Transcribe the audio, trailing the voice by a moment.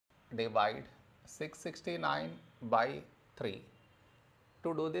divide 669 by 3.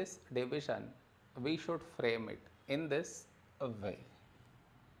 To do this division, we should frame it in this way.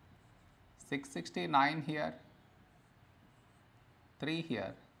 669 here, 3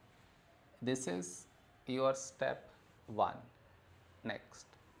 here. This is your step 1. Next,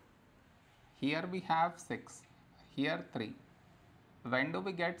 here we have 6, here 3. When do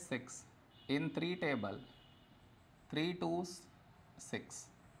we get 6? In 3 table, 3 2's 6.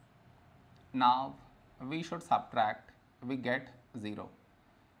 Now we should subtract, we get 0.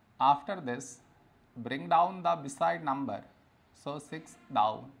 After this, bring down the beside number, so 6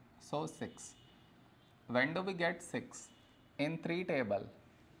 down, so 6. When do we get 6? In 3 table,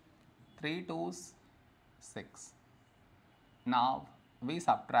 3 2's 6. Now we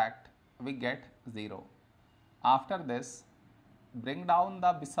subtract, we get 0. After this, bring down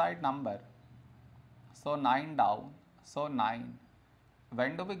the beside number, so 9 down, so 9.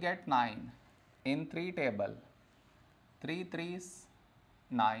 When do we get 9? In 3 table, 3 3's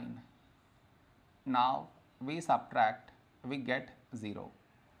 9. Now we subtract, we get 0.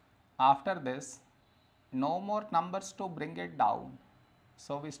 After this, no more numbers to bring it down,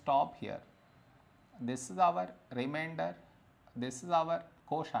 so we stop here. This is our remainder, this is our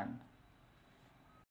quotient.